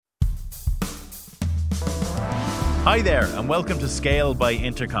Hi there, and welcome to Scale by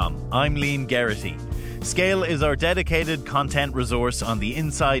Intercom. I'm Liam Geraghty. Scale is our dedicated content resource on the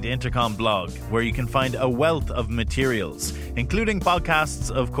Inside Intercom blog, where you can find a wealth of materials, including podcasts,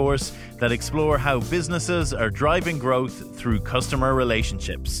 of course, that explore how businesses are driving growth through customer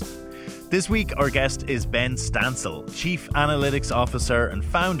relationships. This week, our guest is Benn Stancil, Chief Analytics Officer and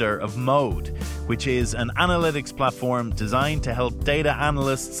founder of Mode, which is an analytics platform designed to help data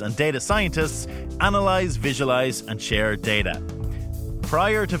analysts and data scientists analyze, visualize, and share data.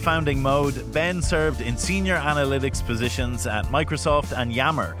 Prior to founding Mode, Benn served in senior analytics positions at Microsoft and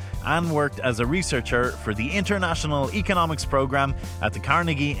Yammer and worked as a researcher for the International Economics Program at the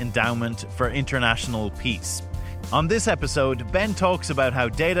Carnegie Endowment for International Peace. On this episode, Benn talks about how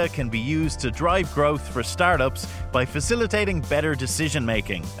data can be used to drive growth for startups by facilitating better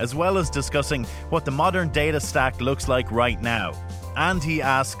decision-making, as well as discussing what the modern data stack looks like right now. And he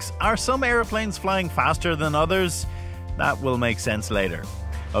asks, are some airplanes flying faster than others? That will make sense later.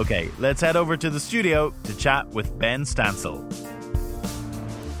 Okay, let's head over to the studio to chat with Benn Stancil.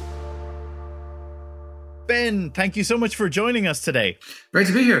 Benn, thank you so much for joining us today. Great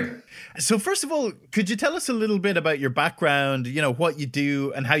to be here. So first of all, could you tell us a little bit about your background, what you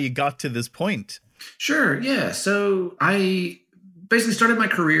do and how you got to this point? Sure, yeah. So I basically started my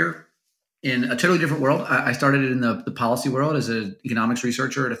career in a totally different world. I started in the policy world as an economics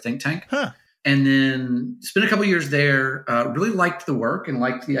researcher at a think tank. And then spent a couple of years there, really liked the work and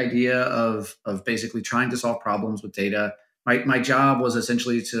liked the idea of basically trying to solve problems with data. My job was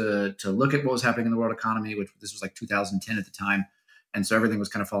essentially to look at what was happening in the world economy, which this was like 2010 at the time. And so everything was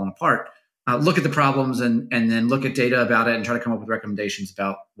kind of falling apart. Look at the problems and then look at data about it and try to come up with recommendations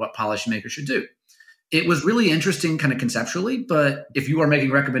about what policymakers should do. It was really interesting kind of conceptually, but if you are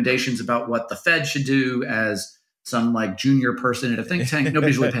making recommendations about what the Fed should do as some like junior person at a think tank,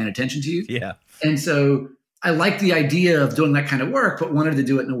 nobody's really paying attention to you. Yeah. And so I liked the idea of doing that kind of work, but wanted to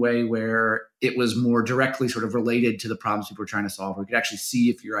do it in a way where it was more directly sort of related to the problems people were trying to solve, where you could actually see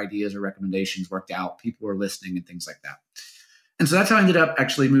if your ideas or recommendations worked out, people were listening and things like that. And so that's how I ended up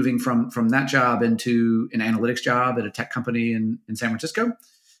actually moving from that job into an analytics job at a tech company in San Francisco.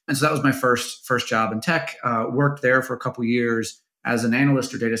 And so that was my first job in tech. Worked there for a couple of years as an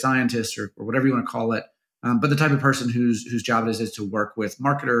analyst or data scientist or whatever you want to call it. But the type of person whose job it is to work with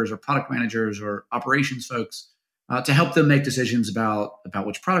marketers or product managers or operations folks to help them make decisions about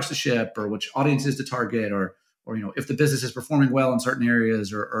which products to ship or which audiences to target or if the business is performing well in certain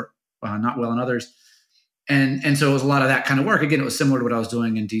areas or not well in others. And so it was a lot of that kind of work. Again, it was similar to what I was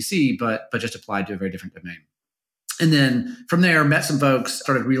doing in DC, but just applied to a very different domain. And then from there, met some folks,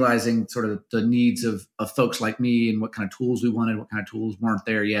 started realizing sort of the needs of folks like me and what kind of tools we wanted, what kind of tools weren't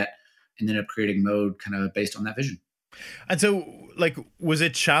there yet, and ended up creating Mode kind of based on that vision. And so, was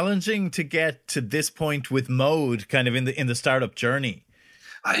it challenging to get to this point with Mode kind of in the startup journey?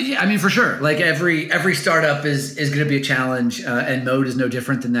 Yeah, I mean, for sure. Like every startup is going to be a challenge, and Mode is no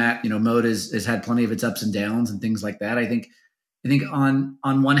different than that. Mode has had plenty of its ups and downs and things like that. I think on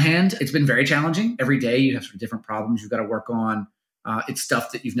one hand, it's been very challenging. Every day you have sort of different problems you've got to work on. It's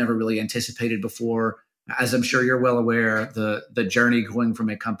stuff that you've never really anticipated before. As I'm sure you're well aware, the journey going from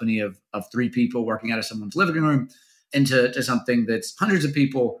a company of 3 people working out of someone's living room into something that's hundreds of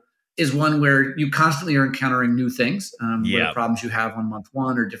people is one where you constantly are encountering new things. Where the problems you have on month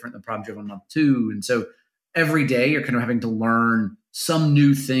 1 are different than problems you have on month 2. And so every day you're kind of having to learn some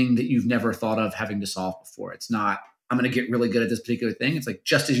new thing that you've never thought of having to solve before. It's not, I'm going to get really good at this particular thing. It's like,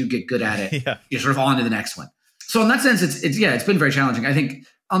 just as you get good at it, you're sort of on to the next one. So in that sense, it's been very challenging. I think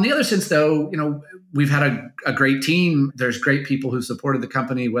on the other sense, though, we've had a great team. There's great people who supported the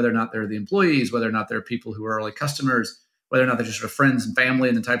company, whether or not they're the employees, whether or not they're people who are early customers, whether or not they're just sort of friends and family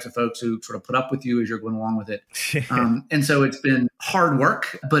and the types of folks who sort of put up with you as you're going along with it. And so it's been hard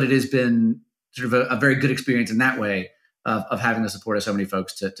work, but it has been sort of a very good experience in that way of having the support of so many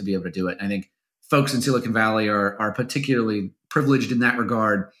folks to be able to do it. And I think folks in Silicon Valley are particularly privileged in that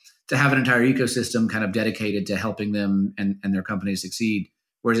regard to have an entire ecosystem kind of dedicated to helping them and their companies succeed.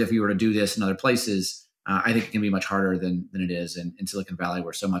 Whereas if you were to do this in other places, I think it can be much harder than it is in Silicon Valley,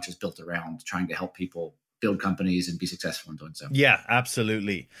 where so much is built around trying to help people build companies and be successful in doing so. Yeah,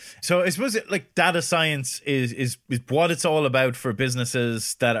 absolutely. So I suppose data science is what it's all about for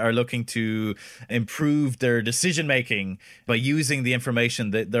businesses that are looking to improve their decision making by using the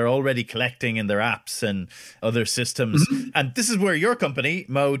information that they're already collecting in their apps and other systems. Mm-hmm. And this is where your company,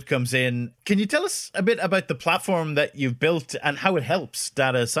 Mode, comes in. Can you tell us a bit about the platform that you've built and how it helps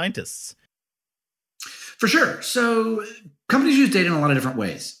data scientists? For sure. So companies use data in a lot of different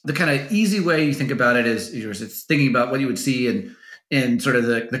ways. The kind of easy way you think about it is it's thinking about what you would see in sort of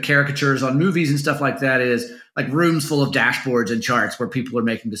the caricatures on movies and stuff like that is like rooms full of dashboards and charts where people are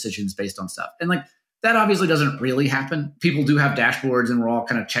making decisions based on stuff. And like that obviously doesn't really happen. People do have dashboards and we're all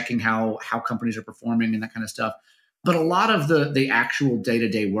kind of checking how companies are performing and that kind of stuff. But a lot of the actual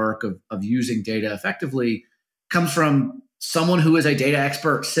day-to-day work of using data effectively comes from someone who is a data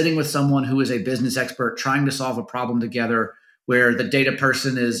expert sitting with someone who is a business expert trying to solve a problem together, where the data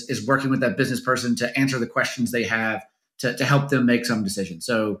person is working with that business person to answer the questions they have to help them make some decision.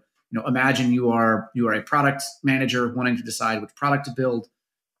 So, imagine you are a product manager wanting to decide which product to build.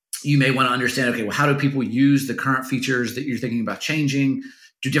 You may want to understand, okay, well, how do people use the current features that you're thinking about changing?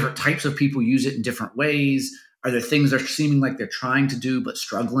 Do different types of people use it in different ways? Are there things that are seeming like they're trying to do but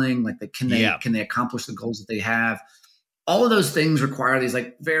struggling? Like can they accomplish the goals that they have? All of those things require these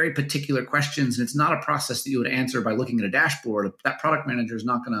like very particular questions, and it's not a process that you would answer by looking at a dashboard. That product manager is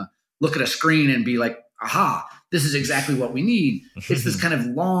not going to look at a screen and be like, aha, this is exactly what we need. It's this kind of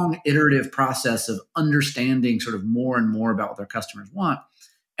long iterative process of understanding sort of more and more about what their customers want,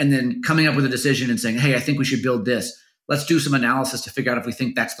 and then coming up with a decision and saying, hey, I think we should build this. Let's do some analysis to figure out if we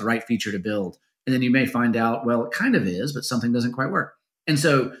think that's the right feature to build. And then you may find out, well, it kind of is, but something doesn't quite work. And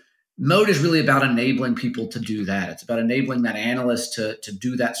so Mode is really about enabling people to do that. It's about enabling that analyst to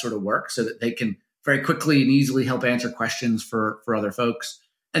do that sort of work so that they can very quickly and easily help answer questions for other folks.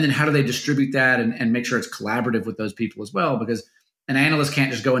 And then how do they distribute that and make sure it's collaborative with those people as well? Because an analyst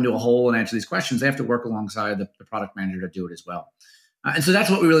can't just go into a hole and answer these questions. They have to work alongside the product manager to do it as well. And so that's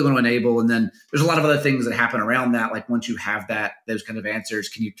what we really want to enable. And then there's a lot of other things that happen around that. Like once you have those kind of answers,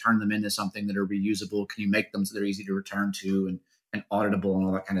 can you turn them into something that are reusable? Can you make them so they're easy to return to and auditable and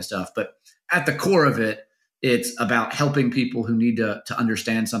all that kind of stuff? But at the core of it, it's about helping people who need to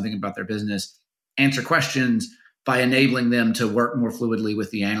understand something about their business, answer questions by enabling them to work more fluidly with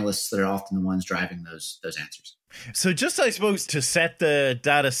the analysts that are often the ones driving those answers. So just, I suppose, to set the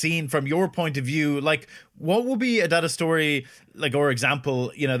data scene from your point of view, like what would be a data story, like, or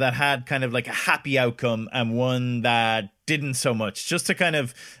example, that had kind of like a happy outcome and one that didn't so much, just to kind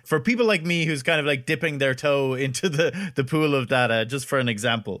of, for people like me who's kind of like dipping their toe into the pool of data, just for an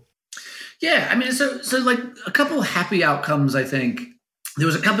example. Yeah, I mean, so like a couple of happy outcomes, I think. There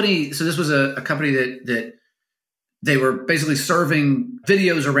was a company, so this was a company that they were basically serving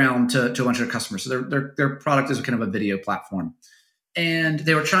videos around to a bunch of their customers. So their product is kind of a video platform. And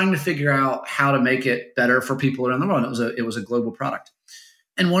they were trying to figure out how to make it better for people around the world. It was a global product.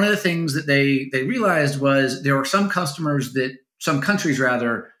 And one of the things that they realized was there were some countries that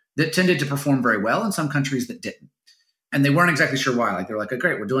tended to perform very well and some countries that didn't. And they weren't exactly sure why. Like they're like, oh,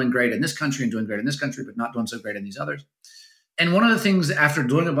 great, we're doing great in this country and doing great in this country, but not doing so great in these others. And one of the things after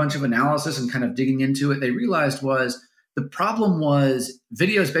doing a bunch of analysis and kind of digging into it, they realized was the problem was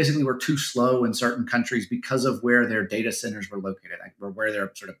videos basically were too slow in certain countries because of where their data centers were located, or where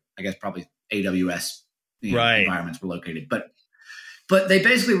their sort of, I guess, probably AWS environments were located. But they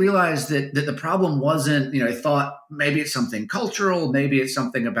basically realized that the problem wasn't, they thought maybe it's something cultural, maybe it's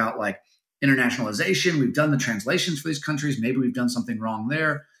something about like internationalization. We've done the translations for these countries. Maybe we've done something wrong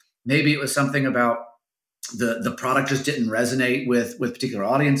there. Maybe it was something about the product just didn't resonate with particular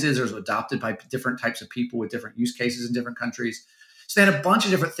audiences, or was adopted by different types of people with different use cases in different countries. So they had a bunch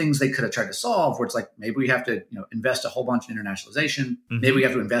of different things they could have tried to solve, where it's like, maybe we have to invest a whole bunch in internationalization. Mm-hmm. Maybe we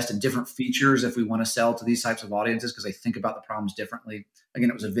have to invest in different features if we want to sell to these types of audiences because they think about the problems differently. Again,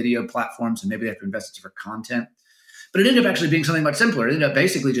 it was a video platform, so maybe they have to invest in different content. But it ended up actually being something much simpler. It ended up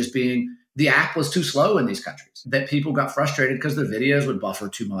basically just being the app was too slow in these countries, that people got frustrated because the videos would buffer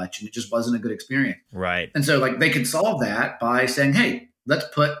too much and it just wasn't a good experience. Right. And so like they could solve that by saying, hey, let's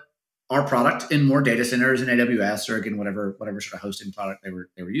put our product in more data centers in AWS, or again, whatever sort of hosting product they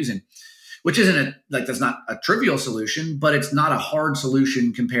were using, which isn't that's not a trivial solution, but it's not a hard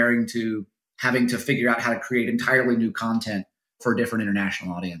solution comparing to having to figure out how to create entirely new content for different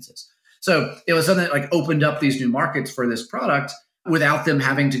international audiences. So it was something that like opened up these new markets for this product without them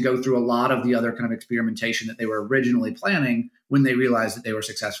having to go through a lot of the other kind of experimentation that they were originally planning when they realized that they were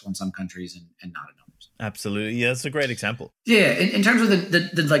successful in some countries and not in others. Absolutely. Yeah, that's a great example. Yeah. In terms of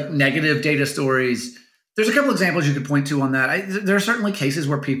the like negative data stories, there's a couple examples you could point to on that. There are certainly cases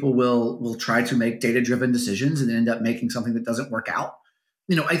where people will try to make data-driven decisions and end up making something that doesn't work out.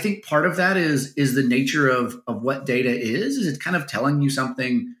 I think part of that is the nature of what data is it's kind of telling you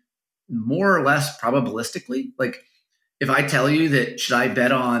something more or less probabilistically. Like, if I tell you that should I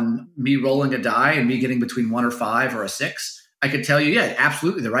bet on me rolling a die and me getting between 1 or 5 or a 6, I could tell you, yeah,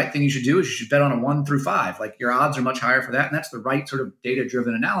 absolutely. The right thing you should do is you should bet on a 1 through 5. Like your odds are much higher for that. And that's the right sort of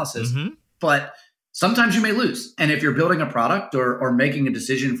data-driven analysis. Mm-hmm. But sometimes you may lose. And if you're building a product or making a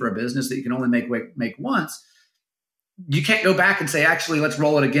decision for a business that you can only make once, you can't go back and say, actually, let's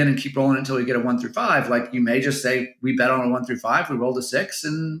roll it again and keep rolling it until we get a 1 through 5. Like, you may just say, we bet on a 1 through 5, we rolled a 6,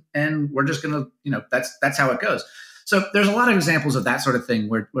 and we're just going to, that's how it goes. So there's a lot of examples of that sort of thing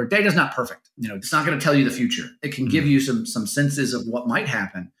where data is not perfect. It's not going to tell you the future. It can give you some senses of what might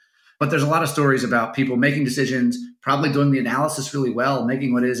happen. But there's a lot of stories about people making decisions, probably doing the analysis really well,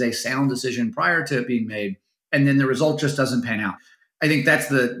 making what is a sound decision prior to it being made, and then the result just doesn't pan out. I think that's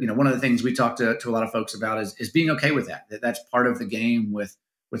one of the things we talk to a lot of folks about is being okay with that. That's part of the game with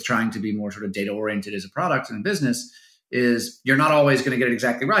trying to be more sort of data oriented as a product and a business. Is you're not always going to get it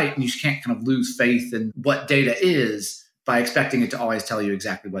exactly right, and you can't kind of lose faith in what data is by expecting it to always tell you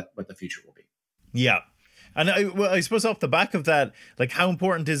exactly what the future will be. Yeah. And I suppose off the back of that, like, how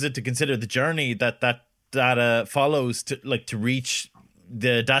important is it to consider the journey that data follows to reach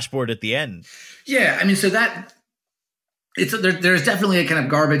the dashboard at the end? Yeah, I mean, so that there's definitely a kind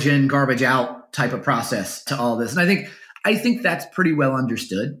of garbage in, garbage out type of process to all this, and I think that's pretty well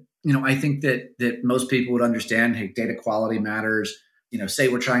understood. I think that most people would understand, hey, data quality matters. Say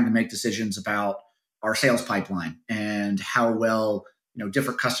we're trying to make decisions about our sales pipeline and how well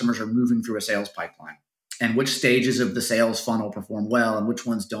different customers are moving through a sales pipeline, and which stages of the sales funnel perform well and which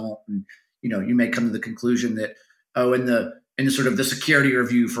ones don't. And, you may come to the conclusion that, in the sort of the security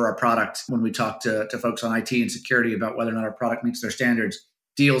review for our product, when we talk to folks on IT and security about whether or not our product meets their standards,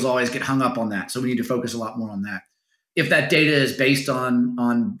 deals always get hung up on that. So we need to focus a lot more on that. If that data is based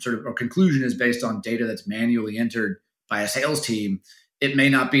on sort of, or conclusion is based on data that's manually entered by a sales team, it may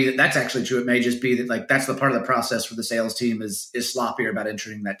not be that that's actually true. It may just be that, like, that's the part of the process where the sales team is sloppier about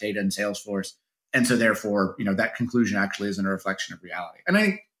entering that data in Salesforce. And so therefore, that conclusion actually isn't a reflection of reality. And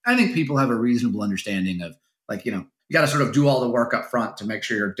I think people have a reasonable understanding of, like, you got to sort of do all the work up front to make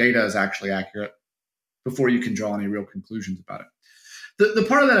sure your data is actually accurate before you can draw any real conclusions about it. The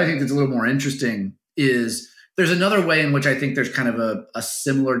part of that I think that's a little more interesting is there's another way in which I think there's kind of a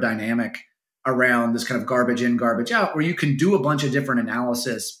similar dynamic around this kind of garbage in, garbage out, where you can do a bunch of different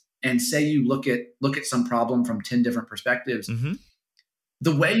analysis and say you look at some problem from 10 different perspectives. Mm-hmm.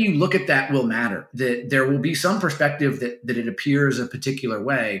 The way you look at that will matter. That there will be some perspective that it appears a particular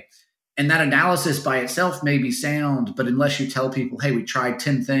way. And that analysis by itself may be sound, but unless you tell people, hey, we tried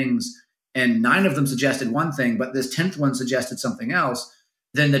 10 things and 9 of them suggested one thing, but this 10th one suggested something else,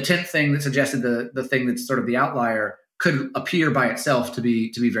 then the 10th thing that suggested the thing that's sort of the outlier could appear by itself to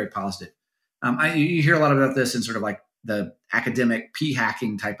be very positive. You hear a lot about this in sort of like the academic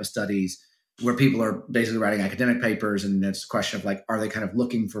p-hacking type of studies, where people are basically writing academic papers, and it's a question of, like, are they kind of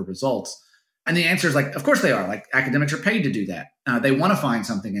looking for results? And the answer is, like, of course they are. Like, academics are paid to do that. They want to find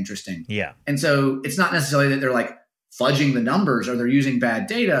something interesting. Yeah. And so it's not necessarily that they're, like, fudging the numbers or they're using bad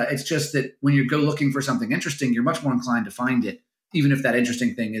data. It's just that when you go looking for something interesting, you're much more inclined to find it, even if that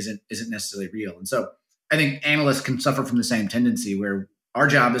interesting thing isn't necessarily real. And so I think analysts can suffer from the same tendency, where our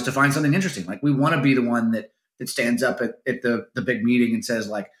job is to find something interesting. Like, we want to be the one that stands up at the big meeting and says,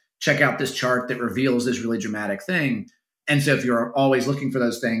 like, check out this chart that reveals this really dramatic thing. And so if you're always looking for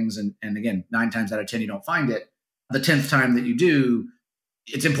those things, and again, 9 times out of 10, you don't find it, the 10th time that you do,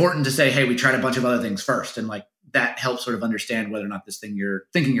 it's important to say, hey, we tried a bunch of other things first. And, like, that helps sort of understand whether or not this thing you're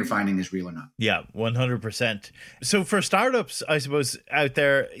thinking you're finding is real or not. Yeah, 100%. So for startups, I suppose, out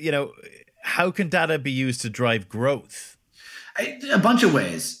there, how can data be used to drive growth? A bunch of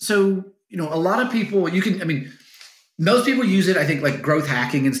ways. So, a lot of people, most people use it. I think, like, growth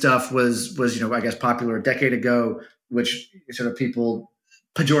hacking and stuff was I guess popular a decade ago, which sort of people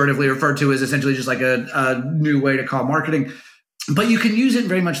pejoratively referred to as essentially just like a new way to call marketing. But you can use it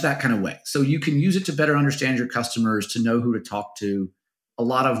very much that kind of way. So you can use it to better understand your customers, to know who to talk to. A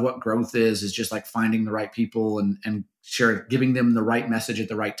lot of what growth is just like finding the right people and giving them the right message at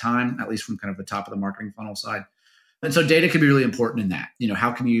the right time, at least from kind of the top of the marketing funnel side. And so data can be really important in that.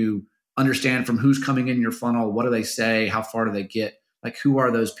 How can you understand from who's coming in your funnel? What do they say? How far do they get? Like, who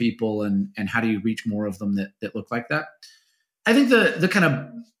are those people, and how do you reach more of them that look like that? I think the kind of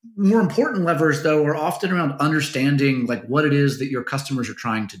more important levers, though, are often around understanding, like, what it is that your customers are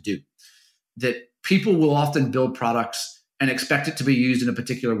trying to do. That people will often build products and expect it to be used in a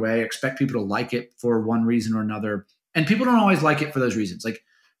particular way, expect people to like it for one reason or another. And people don't always like it for those reasons. Like,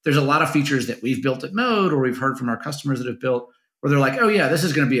 there's a lot of features that we've built at Mode, or we've heard from our customers that have built, where they're like, oh yeah, this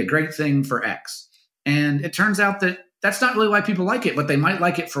is going to be a great thing for X. And it turns out that that's not really why people like it, but they might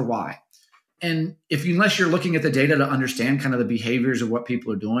like it for Y. And unless you're looking at the data to understand kind of the behaviors of what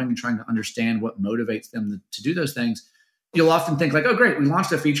people are doing and trying to understand what motivates them to do those things, you'll often think, like, oh, great, we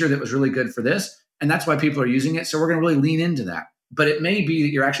launched a feature that was really good for this, and that's why people are using it, so we're going to really lean into that. But it may be that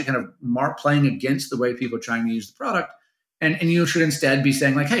you're actually kind of playing against the way people are trying to use the product, And you should instead be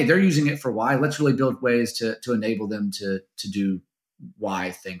saying like, hey, they're using it for Y. Let's really build ways to enable them to do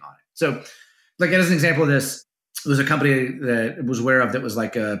Y thing on it. So like as an example of this, it was a company that I was aware of that was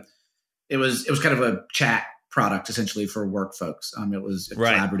like it was kind of a chat product essentially for work folks. It was a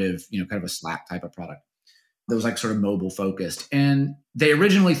collaborative, kind of a Slack type of product that was like sort of mobile focused. And they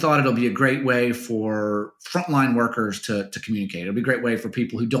originally thought it'll be a great way for frontline workers to communicate. It'll be a great way for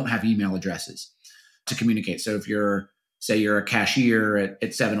people who don't have email addresses to communicate. So if say you're a cashier at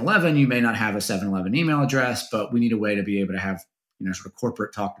 7-Eleven, you may not have a 7-Eleven email address, but we need a way to be able to have, sort of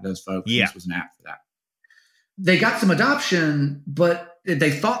corporate talk to those folks. Yeah. This was an app for that. They got some adoption, but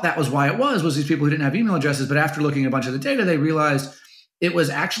they thought that was why it was these people who didn't have email addresses. But after looking at a bunch of the data, they realized it was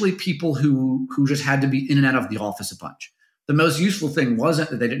actually people who just had to be in and out of the office a bunch. The most useful thing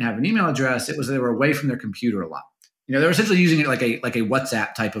wasn't that they didn't have an email address. It was they were away from their computer a lot. They were essentially using it like a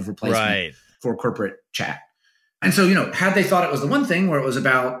WhatsApp type of replacement for corporate chat. And so, had they thought it was the one thing where it was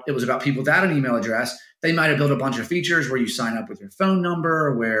about people without an email address, they might have built a bunch of features where you sign up with your phone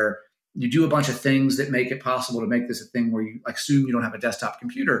number, where you do a bunch of things that make it possible to make this a thing where you assume you don't have a desktop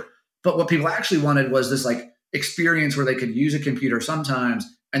computer. But what people actually wanted was this like experience where they could use a computer sometimes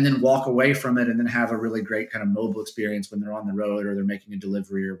and then walk away from it and then have a really great kind of mobile experience when they're on the road or they're making a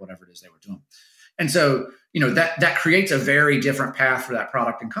delivery or whatever it is they were doing. And so, that creates a very different path for that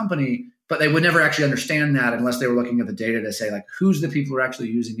product and company, but they would never actually understand that unless they were looking at the data to say like, who's the people who are actually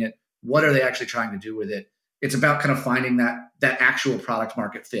using it? What are they actually trying to do with it? It's about kind of finding that actual product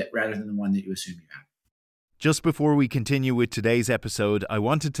market fit rather than the one that you assume you have. Just before we continue with today's episode, I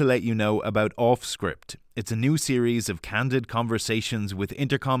wanted to let you know about Offscript. It's a new series of candid conversations with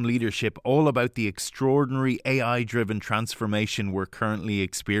Intercom leadership all about the extraordinary AI-driven transformation we're currently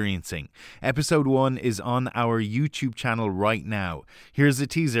experiencing. Episode 1 is on our YouTube channel right now. Here's a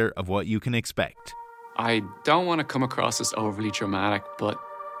teaser of what you can expect. I don't want to come across as overly dramatic, but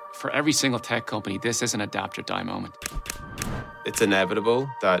for every single tech company, this is an adapt or die moment. It's inevitable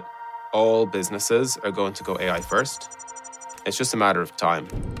that all businesses are going to go AI first. It's just a matter of time.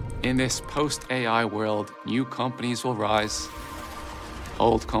 In this post-AI world, new companies will rise,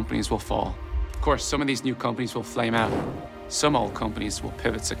 old companies will fall. Of course, some of these new companies will flame out. Some old companies will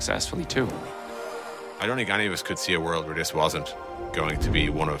pivot successfully too. I don't think any of us could see a world where this wasn't going to be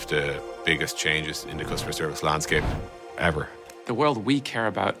one of the biggest changes in the customer service landscape ever. The world we care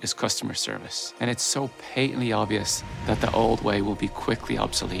about is customer service, and it's so patently obvious that the old way will be quickly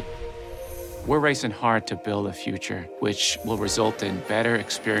obsolete. We're racing hard to build a future which will result in better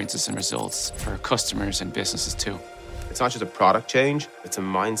experiences and results for customers and businesses too. It's not just a product change, it's a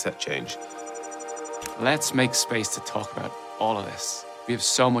mindset change. Let's make space to talk about all of this. We have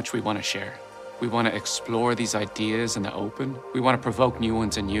so much we want to share. We want to explore these ideas in the open. We want to provoke new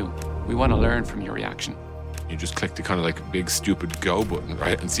ones in you. We want to learn from your reaction. You just click the kind of like big stupid go button,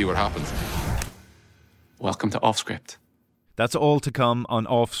 right? And see what happens. Welcome to Offscript. That's all to come on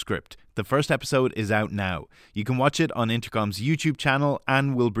Offscript. The first episode is out now. You can watch it on Intercom's YouTube channel,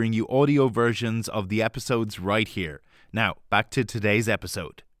 and we'll bring you audio versions of the episodes right here. Now, back to today's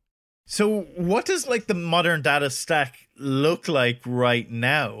episode. So what does the modern data stack look like right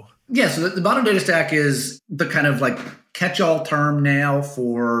now? Yeah, so the modern data stack is the kind of catch-all term now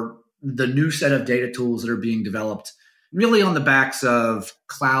for the new set of data tools that are being developed, really on the backs of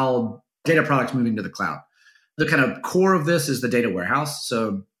cloud data products moving to the cloud. The kind of core of this is the data warehouse.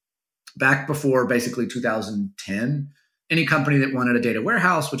 So back before basically 2010, any company that wanted a data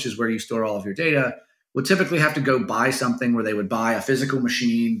warehouse, which is where you store all of your data, would typically have to go buy something where they would buy a physical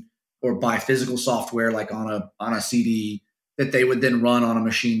machine or buy physical software like on a CD that they would then run on a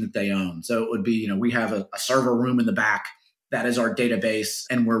machine that they own. So it would be, we have a server room in the back that is our database,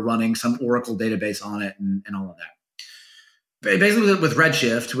 and we're running some Oracle database on it and all of that. Basically, with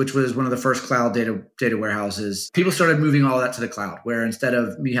Redshift, which was one of the first cloud data warehouses, people started moving all that to the cloud, where instead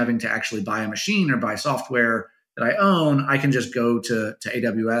of me having to actually buy a machine or buy software that I own, I can just go to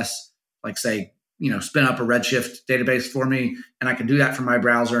AWS, spin up a Redshift database for me, and I can do that from my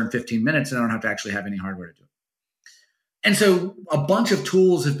browser in 15 minutes, and I don't have to actually have any hardware to do it. And so a bunch of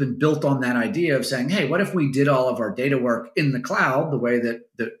tools have been built on that idea of saying, hey, what if we did all of our data work in the cloud, the way that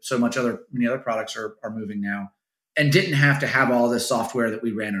so many other products are moving now, and didn't have to have all this software that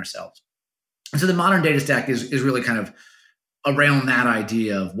we ran ourselves. And so the modern data stack is really kind of around that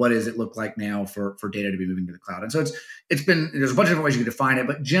idea of what does it look like now for data to be moving to the cloud. And so there's a bunch of different ways you can define it,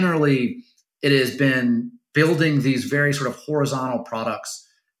 but generally it has been building these very sort of horizontal products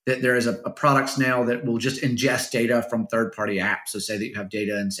that there is a products now that will just ingest data from third-party apps. So say that you have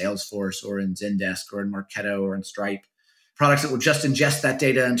data in Salesforce or in Zendesk or in Marketo or in Stripe, products that will just ingest that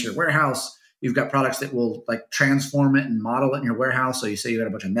data into your warehouse, You've got products that will like transform it and model it in your warehouse. So you say you got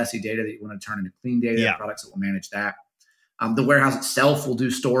a bunch of messy data that you want to turn into clean data, products that will manage that. The warehouse itself will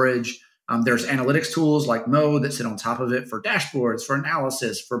do storage. There's analytics tools like Mode that sit on top of it for dashboards, for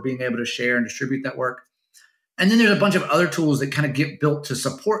analysis, for being able to share and distribute that work. And then there's a bunch of other tools that kind of get built to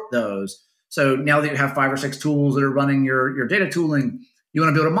support those. So now that you have 5 or 6 tools that are running your data tooling, you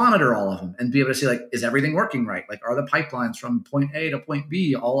want to be able to monitor all of them and be able to see, like, is everything working right? Like, are the pipelines from point A to point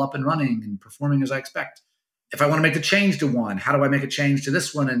B all up and running and performing as I expect? If I want to make the change to one, how do I make a change to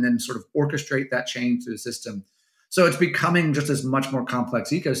this one and then sort of orchestrate that change through the system? So it's becoming just this much more complex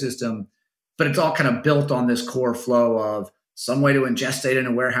ecosystem, but it's all kind of built on this core flow of some way to ingest data in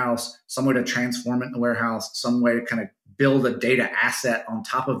a warehouse, some way to transform it in the warehouse, some way to kind of build a data asset on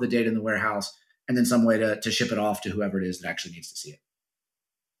top of the data in the warehouse, and then some way to ship it off to whoever it is that actually needs to see it.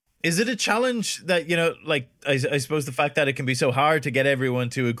 Is it a challenge that, like, I suppose the fact that it can be so hard to get everyone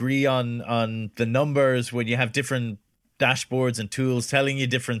to agree on the numbers when you have different dashboards and tools telling you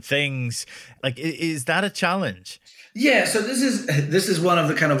different things? Like, is that a challenge? Yeah. So this is one of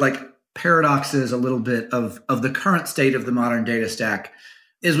the kind of like paradoxes a little bit of the current state of the modern data stack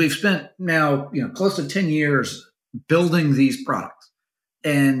is we've spent now, close to 10 years building these products,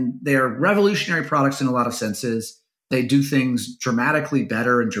 and they're revolutionary products in a lot of senses. They do things dramatically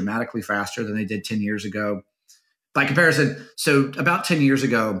better and dramatically faster than they did 10 years ago. By comparison, so about 10 years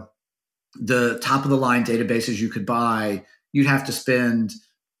ago, the top of the line databases you could buy, you'd have to spend,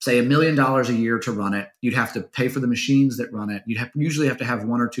 say, $1 million a year to run it. You'd have to pay for the machines that run it. You'd usually have to have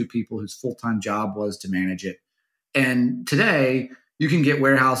 1 or 2 people whose full-time job was to manage it. And today, you can get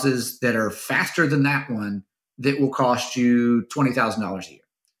warehouses that are faster than that one that will cost you $20,000 a year.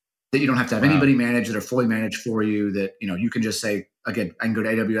 That you don't have to have anybody manage, that are fully managed for you, that, you can just say, again, I can go to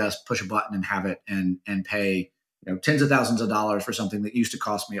AWS, push a button and have it and pay, tens of thousands of dollars for something that used to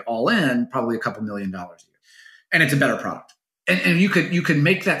cost me all in probably a couple $1 million a year. And it's a better product. And you could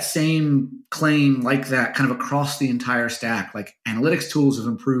make that same claim like that kind of across the entire stack. Like, analytics tools have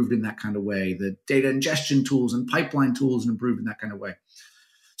improved in that kind of way. The data ingestion tools and pipeline tools have improved in that kind of way.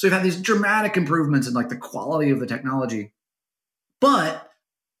 So you've had these dramatic improvements in like the quality of the technology, but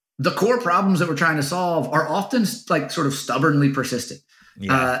the core problems that we're trying to solve are often like sort of stubbornly persistent.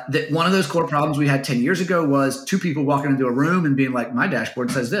 That one of those core problems we had 10 years ago was 2 people walking into a room and being like, my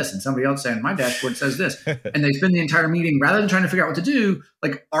dashboard says this, and somebody else saying, my dashboard says this. And they spend the entire meeting, rather than trying to figure out what to do,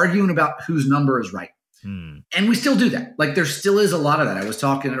 like arguing about whose number is right. And we still do that. Like, there still is a lot of that. I was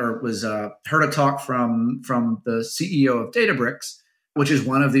talking heard a talk from the CEO of Databricks, which is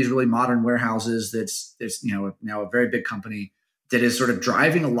one of these really modern warehouses that's now a very big company that is sort of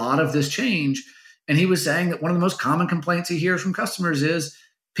driving a lot of this change. And he was saying that one of the most common complaints he hears from customers is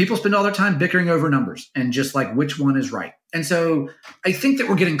people spend all their time bickering over numbers and just like which one is right. And so I think that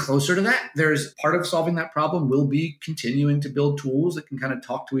we're getting closer to that. There's part of solving that problem will be continuing to build tools that can kind of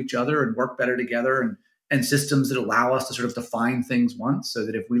talk to each other and work better together, and systems that allow us to sort of define things once, so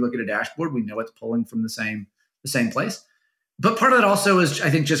that if we look at a dashboard, we know it's pulling from the same place. But part of that also is,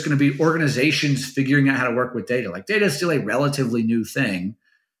 I think, just going to be organizations figuring out how to work with data. Like, data is still a relatively new thing.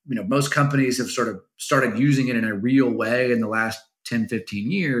 Most companies have sort of started using it in a real way in the last 10,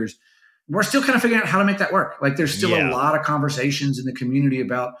 15 years. We're still kind of figuring out how to make that work. Like, there's still a lot of conversations in the community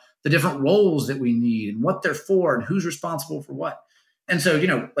about the different roles that we need and what they're for and who's responsible for what. And so,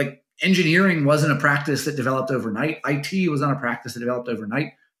 like, engineering wasn't a practice that developed overnight. IT was not a practice that developed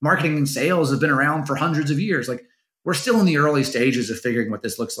overnight. Marketing and sales have been around for hundreds of years. Like, we're still in the early stages of figuring what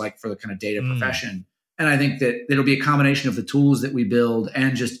this looks like for the kind of data profession. And I think that it'll be a combination of the tools that we build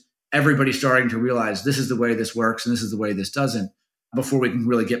and just everybody starting to realize this is the way this works and this is the way this doesn't, before we can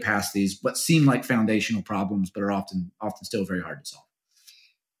really get past these, what seem like foundational problems, but are often still very hard to solve.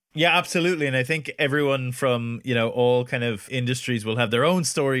 Yeah, absolutely. And I think everyone from, all kind of industries will have their own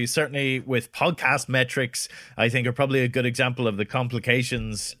stories. Certainly with podcast metrics, I think are probably a good example of the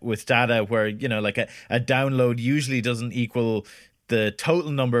complications with data where, like a download usually doesn't equal the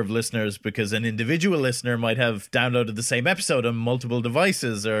total number of listeners, because an individual listener might have downloaded the same episode on multiple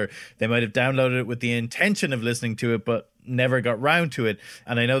devices, or they might have downloaded it with the intention of listening to it, but never got round to it.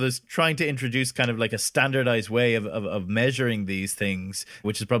 And I know there's trying to introduce kind of like a standardized way of measuring these things,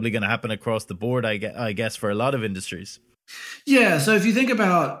 which is probably going to happen across the board, I guess, for a lot of industries. Yeah. So if you think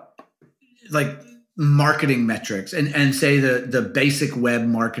about like marketing metrics and say the basic web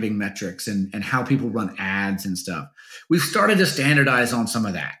marketing metrics and how people run ads and stuff, we've started to standardize on some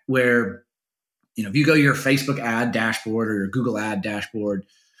of that, where, if you go to your Facebook ad dashboard or your Google ad dashboard,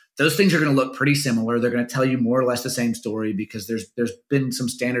 those things are going to look pretty similar. They're going to tell you more or less the same story, because there's been some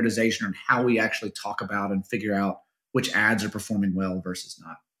standardization on how we actually talk about and figure out which ads are performing well versus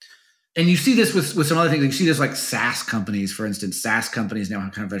not. And you see this with some other things. You see this like SaaS companies, for instance. SaaS companies now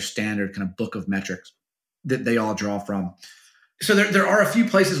have kind of their standard kind of book of metrics that they all draw from. So there are a few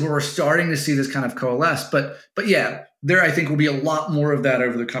places where we're starting to see this kind of coalesce. But yeah, there I think will be a lot more of that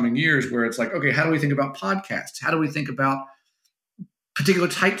over the coming years where it's like, okay, how do we think about podcasts? How do we think about particular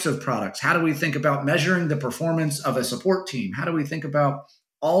types of products? How do we think about measuring the performance of a support team? How do we think about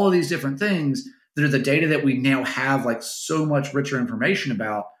all of these different things that are the data that we now have like so much richer information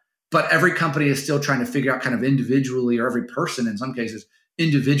about? But every company is still trying to figure out kind of individually, or every person in some cases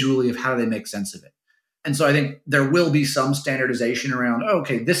individually, of how they make sense of it. And so I think there will be some standardization around,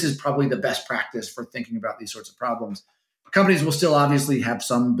 okay, this is probably the best practice for thinking about these sorts of problems. Companies will still obviously have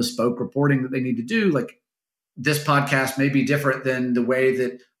some bespoke reporting that they need to do. Like this podcast may be different than the way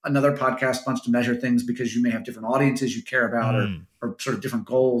that another podcast wants to measure things because you may have different audiences you care about or sort of different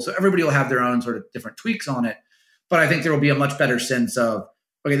goals. So everybody will have their own sort of different tweaks on it. But I think there will be a much better sense of,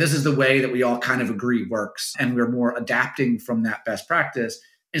 okay, this is the way that we all kind of agree works. And we're more adapting from that best practice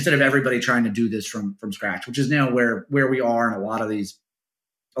instead of everybody trying to do this from scratch, which is now where we are in a lot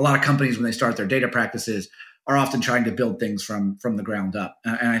of companies when they start their data practices are often trying to build things from the ground up.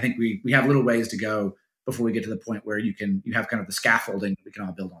 And I think we have little ways to go before we get to the point where you have kind of the scaffolding that we can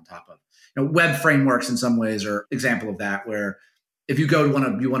all build on top of. Web frameworks in some ways are example of that, where if you you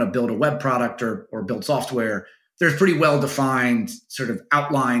want to build a web product or build software, there's pretty well-defined sort of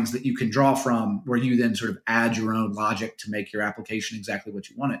outlines that you can draw from where you then sort of add your own logic to make your application exactly what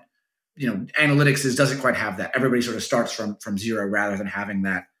you want it. Analytics doesn't quite have that. Everybody sort of starts from zero rather than having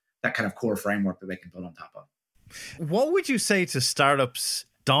that kind of core framework that they can build on top of. What would you say to startups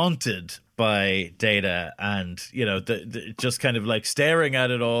daunted by data and, the just kind of like staring at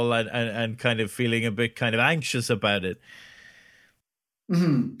it all and kind of feeling a bit kind of anxious about it?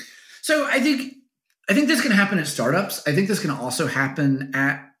 Mm-hmm. So I think this can happen at startups. I think this can also happen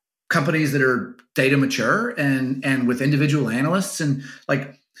at companies that are data mature and with individual analysts. And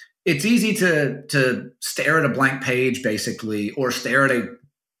like, it's easy to stare at a blank page basically, or stare at a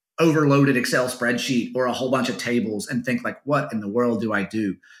overloaded Excel spreadsheet or a whole bunch of tables and think like, what in the world do I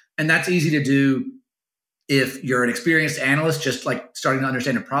do? And that's easy to do if you're an experienced analyst just like starting to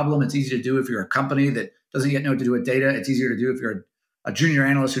understand a problem. It's easy to do if you're a company that doesn't yet know what to do with data. It's easier to do if you're a junior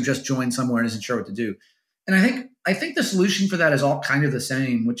analyst who just joined somewhere and isn't sure what to do. And I think the solution for that is all kind of the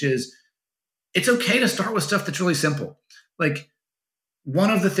same, which is it's okay to start with stuff that's really simple. Like one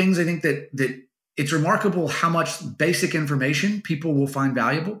of the things I think that it's remarkable how much basic information people will find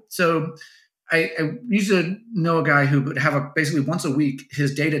valuable. So I used to know a guy who would have basically once a week,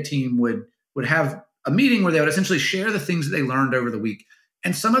 his data team would have a meeting where they would essentially share the things that they learned over the week.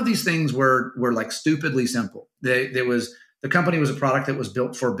 And some of these things were like stupidly simple. The company was a product that was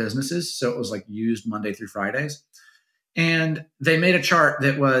built for businesses. So it was like used Monday through Fridays. And they made a chart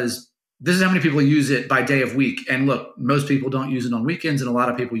that was, this is how many people use it by day of week. And look, most people don't use it on weekends and a lot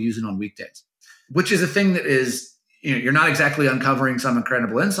of people use it on weekdays, which is a thing that is, you're not exactly uncovering some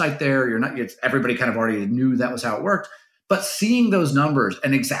incredible insight there. Everybody kind of already knew that was how it worked. But seeing those numbers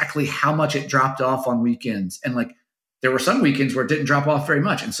and exactly how much it dropped off on weekends, and like there were some weekends where it didn't drop off very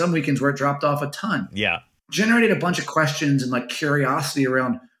much and some weekends where it dropped off a ton. Yeah. Generated a bunch of questions and like curiosity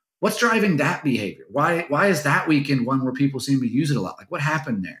around what's driving that behavior. Why is that weekend one where people seem to use it a lot? Like what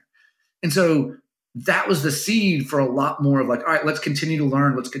happened there? And so that was the seed for a lot more of like, all right, let's continue to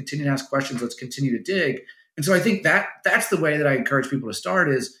learn. Let's continue to ask questions. Let's continue to dig. And so I think that's the way that I encourage people to start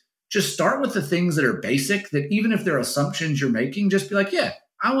is just start with the things that are basic, that even if they're assumptions you're making, just be like, yeah,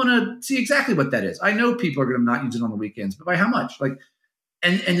 I want to see exactly what that is. I know people are going to not use it on the weekends, but by how much? Like,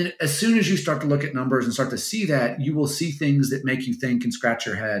 and then as soon as you start to look at numbers and start to see that, you will see things that make you think and scratch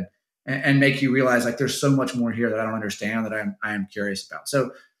your head and make you realize like there's so much more here that I don't understand that I am curious about.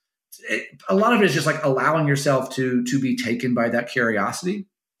 So a lot of it is just like allowing yourself to be taken by that curiosity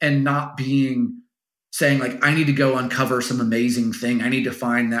and not saying like, I need to go uncover some amazing thing. I need to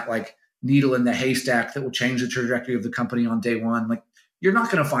find that like needle in the haystack that will change the trajectory of the company on day one. Like you're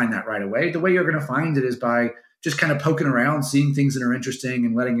not going to find that right away. The way you're going to find it is by just kind of poking around, seeing things that are interesting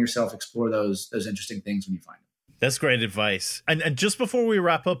and letting yourself explore those interesting things when you find them. That's great advice. And just before we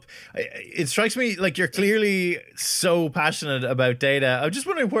wrap up, it strikes me like you're clearly so passionate about data. I'm just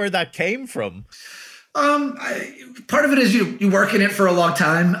wondering where that came from. Part of it is you work in it for a long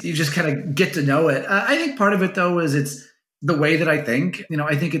time. You just kind of get to know it. I think part of it though is it's the way that I think.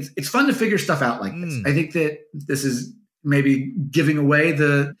 I think it's fun to figure stuff out like this. I think that this is maybe giving away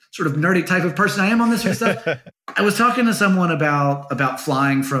the sort of nerdy type of person I am on this sort of stuff. I was talking to someone about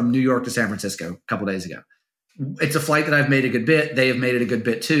flying from New York to San Francisco a couple of days ago. It's a flight that I've made a good bit. They have made it a good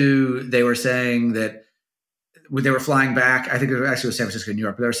bit too. They were saying that when they were flying back, I think it actually was San Francisco, New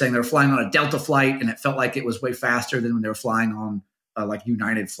York, but they were saying they were flying on a Delta flight and it felt like it was way faster than when they were flying on like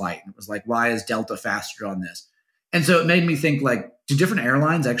United flight. And it was like, why is Delta faster on this? And so it made me think, like, do different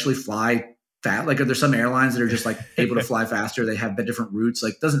airlines actually fly fast? Like, are there some airlines that are just like able to fly faster? They have different routes.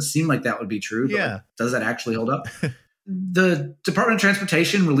 Like, doesn't seem like that would be true. But like, does that actually hold up? The Department of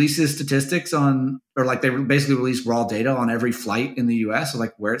Transportation releases statistics on, or like they basically release raw data on every flight in the US. So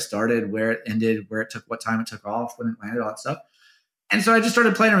like where it started, where it ended, where it took, what time it took off, when it landed, all that stuff. And so I just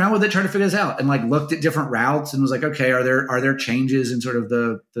started playing around with it, trying to figure this out, and like looked at different routes and was like, okay, are there changes in sort of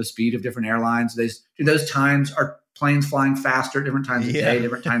the speed of different airlines? Do those times, are planes flying faster at different times of day,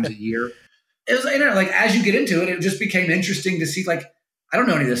 different times of year? It was, like as you get into it, it just became interesting to see, like, I don't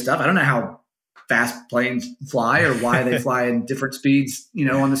know any of this stuff. I don't know how fast planes fly or why they fly in different speeds,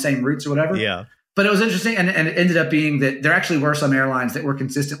 on the same routes or whatever. Yeah. But it was interesting. And it ended up being that there actually were some airlines that were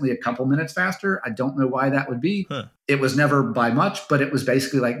consistently a couple minutes faster. I don't know why that would be. It was never by much, but it was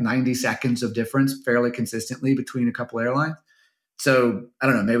basically like 90 seconds of difference fairly consistently between a couple airlines. So I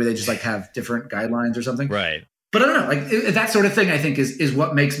don't know, maybe they just like have different guidelines or something. Right. But I don't know, like that sort of thing, I think is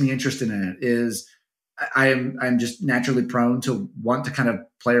what makes me interested in it. Is I'm just naturally prone to want to kind of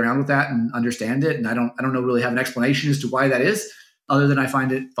play around with that and understand it. And I don't know really have an explanation as to why that is, other than I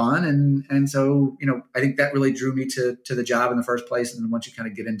find it fun. And so, I think that really drew me to the job in the first place. And then once you kind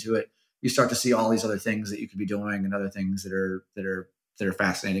of get into it, you start to see all these other things that you could be doing and other things that are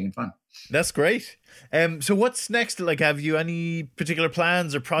fascinating and fun. That's great. So what's next? Like, have you any particular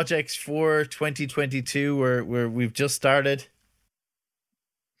plans or projects for 2022 where we've just started?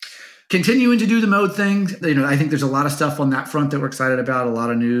 Continuing to do the mode thing. I think there's a lot of stuff on that front that we're excited about, a lot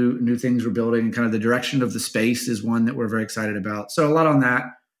of new things we're building, and kind of the direction of the space is one that we're very excited about. So a lot on that.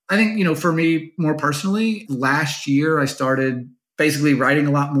 I think, for me more personally, last year I started basically writing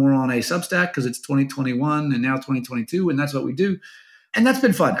a lot more on a Substack because it's 2021 and now 2022, and that's what we do. And that's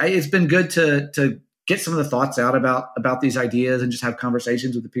been fun. It's been good to get some of the thoughts out about these ideas and just have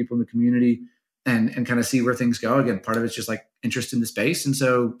conversations with the people in the community and kind of see where things go. Again, part of it's just like interest in the space. And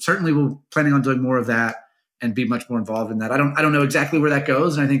so certainly we're planning on doing more of that and be much more involved in that. I don't know exactly where that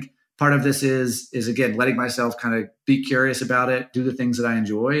goes. And I think part of this is again, letting myself kind of be curious about it, do the things that I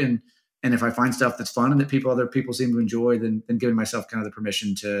enjoy. And if I find stuff that's fun and that other people seem to enjoy, then giving myself kind of the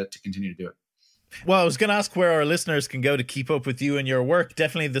permission to continue to do it. Well, I was going to ask where our listeners can go to keep up with you and your work.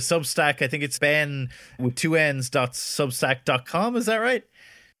 Definitely the Substack. I think it's Ben with 2Ns.substack.com. Is that right?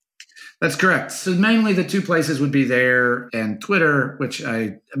 That's correct. So mainly the two places would be there and Twitter, which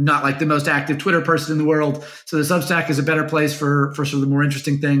I am not like the most active Twitter person in the world. So the Substack is a better place for sort of the more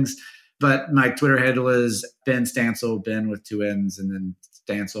interesting things. But my Twitter handle is Benn Stancil, Ben with 2 N's and then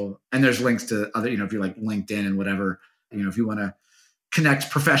Stancil. And there's links to other, if you like LinkedIn and whatever, if you want to connect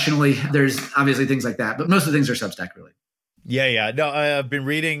professionally, there's obviously things like that. But most of the things are Substack really. Yeah. No, I've been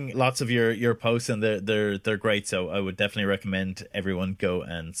reading lots of your posts and they're great. So I would definitely recommend everyone go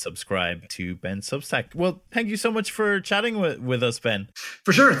and subscribe to Benn's Substack. Well, thank you so much for chatting with us, Ben.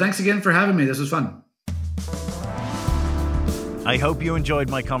 For sure. Thanks again for having me. This was fun. I hope you enjoyed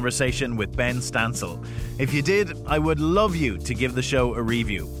my conversation with Benn Stancil. If you did, I would love you to give the show a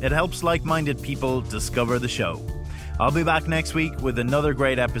review. It helps like-minded people discover the show. I'll be back next week with another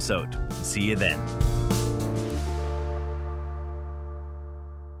great episode. See you then.